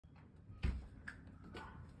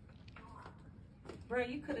Bro,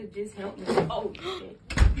 you could have just helped me. Oh, shit.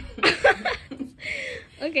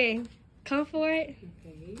 Okay, come for it.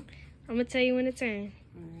 Okay. I'm gonna tell you when to turn.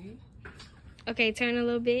 Alright. Okay, turn a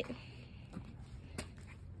little bit.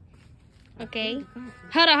 Okay.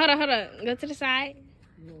 Hold on. Go to the side.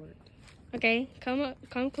 Lord. Okay, come up,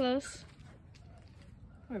 come close.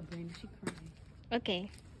 Poor Brandon, she crying. Okay.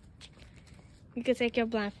 You can take your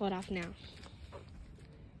blindfold off now.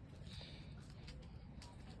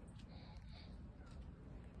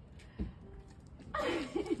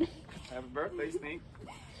 Happy birthday, Stink.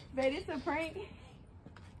 Babe, it's a prank.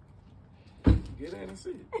 Get in and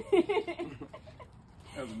see.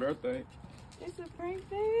 Happy birthday. It's a prank,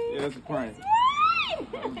 baby. Yeah, it's a prank.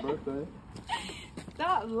 Happy birthday.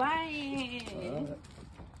 Stop lying. All right.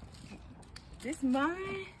 This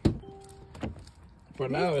mine? For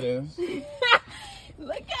now it is.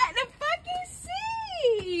 Look at the fucking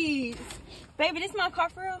seats. Baby, this my car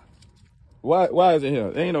for real? Why is it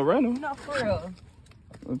here? There ain't no rental. No, for real.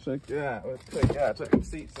 Let's check it out. Let's check it out. Check the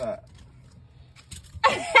seats out.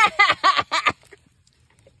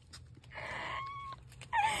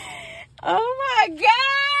 Oh my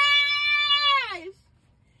gosh!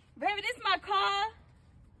 Baby, this my car.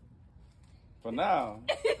 For now.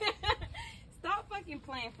 Stop fucking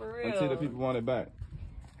playing for real. Until the people want it back.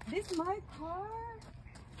 This my car?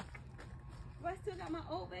 Do I still got my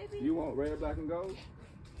old baby? You want red, black, and gold?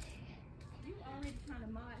 You already trying to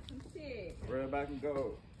mod some shit. Red, black, and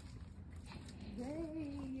gold.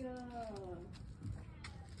 Hey,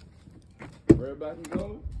 Red, black, and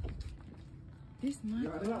gold? this my You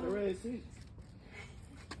already got the red seats.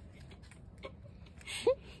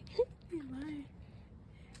 You lying.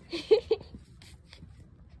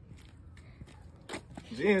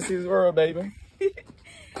 GNC's world, baby. Baby,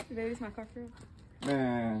 this my car for real?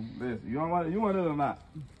 Man, listen, you want it or not?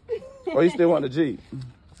 Or you still want the Jeep?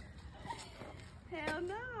 Hell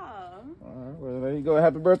no. All right, well, there you go.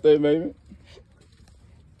 Happy birthday, baby.